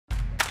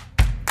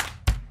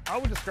I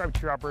would describe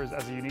TreeHoppers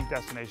as a unique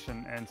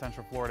destination in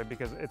Central Florida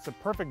because it's a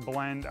perfect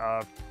blend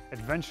of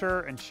adventure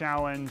and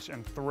challenge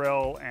and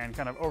thrill and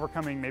kind of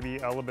overcoming maybe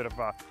a little bit of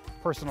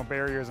personal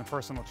barriers and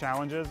personal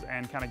challenges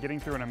and kind of getting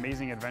through an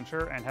amazing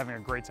adventure and having a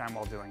great time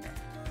while doing it.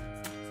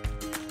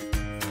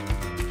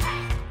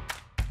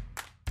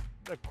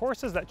 The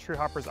courses that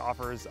TreeHoppers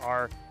offers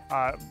are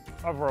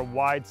over a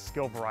wide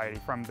skill variety,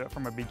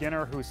 from a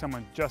beginner who's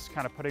someone just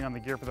kind of putting on the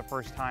gear for the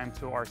first time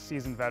to our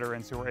seasoned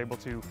veterans who are able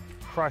to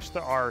crush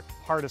our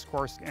hardest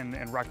course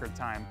in record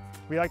time.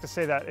 We like to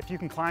say that if you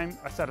can climb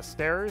a set of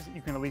stairs,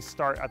 you can at least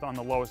start on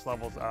the lowest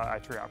levels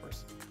at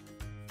TreeHoppers.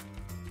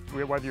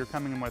 Whether you're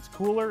coming in when it's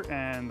cooler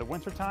in the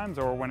winter times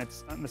or when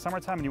it's in the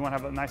summertime and you want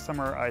to have a nice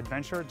summer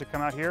adventure to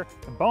come out here,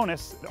 the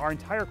bonus, our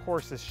entire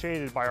course is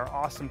shaded by our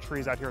awesome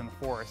trees out here in the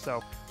forest. So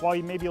while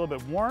you may be a little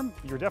bit warm,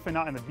 you're definitely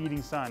not in the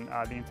beating sun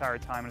the entire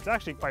time, and it's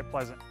actually quite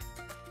pleasant.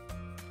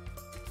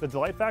 The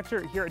delight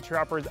factor here at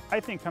TreeHoppers, I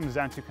think, comes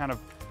down to kind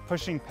of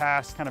pushing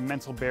past kind of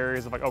mental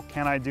barriers of like, oh,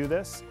 can I do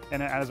this?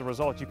 And as a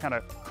result, you kind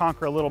of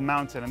conquer a little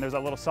mountain and there's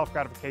that little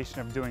self-gratification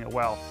of doing it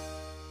well.